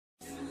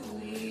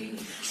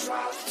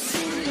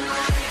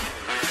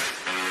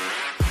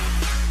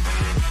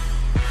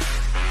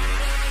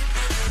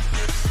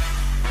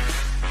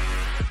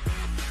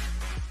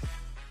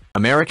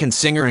American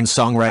singer and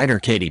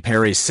songwriter Katy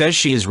Perry says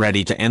she is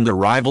ready to end the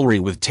rivalry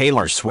with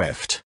Taylor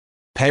Swift.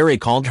 Perry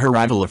called her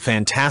rival a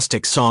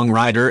fantastic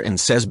songwriter and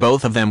says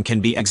both of them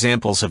can be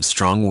examples of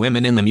strong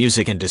women in the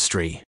music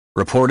industry,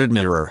 reported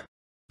Mirror.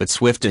 But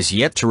Swift is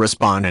yet to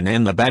respond and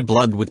end the bad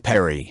blood with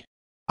Perry.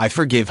 "I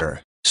forgive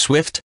her,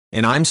 Swift,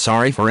 and I'm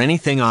sorry for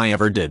anything I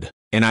ever did,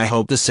 and I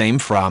hope the same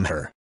from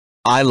her.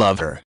 I love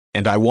her,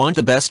 and I want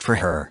the best for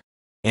her.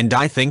 And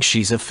I think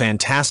she's a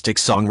fantastic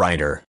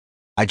songwriter.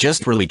 I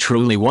just really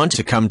truly want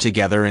to come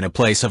together in a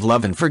place of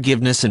love and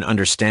forgiveness and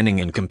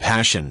understanding and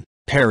compassion,"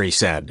 Perry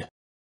said.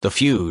 The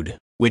feud,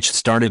 which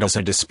started as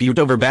a dispute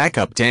over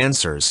backup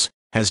dancers,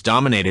 has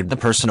dominated the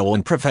personal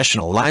and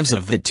professional lives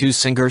of the two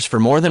singers for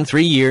more than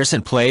 3 years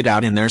and played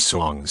out in their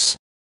songs.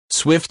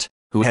 Swift,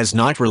 who has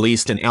not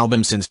released an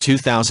album since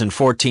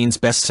 2014's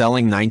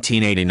best-selling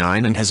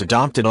 1989 and has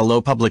adopted a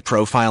low public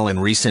profile in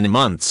recent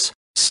months,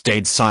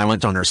 stayed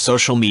silent on her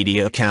social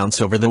media accounts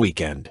over the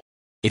weekend.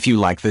 If you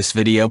like this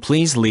video,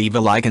 please leave a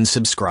like and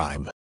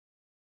subscribe.